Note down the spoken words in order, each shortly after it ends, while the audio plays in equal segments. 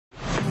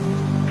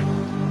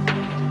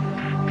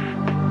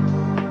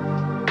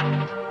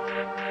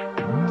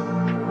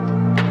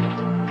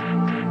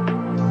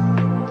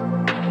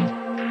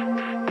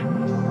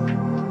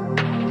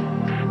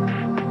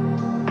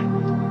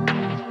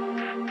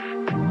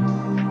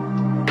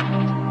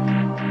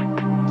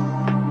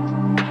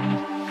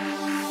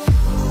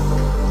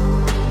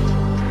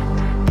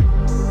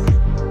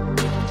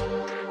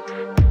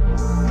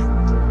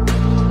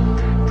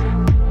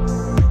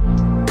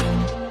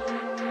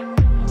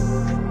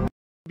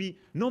be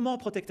no more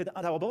protected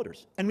at our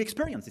borders. And we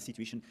experienced this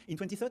situation in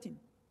 2013,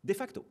 de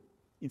facto,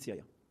 in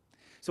Syria.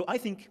 So I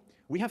think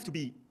we have to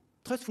be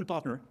a trustful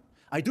partner.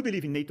 I do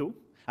believe in NATO.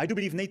 I do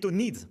believe NATO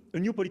needs a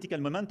new political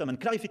momentum and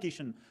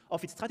clarification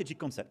of its strategic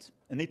concept.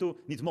 And NATO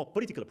needs more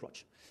political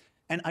approach.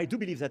 And I do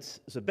believe that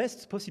the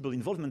best possible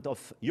involvement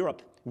of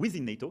Europe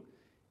within NATO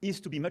is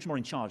to be much more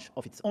in charge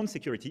of its own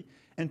security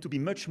and to be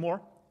much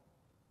more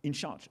in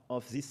charge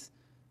of this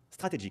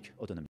strategic autonomy.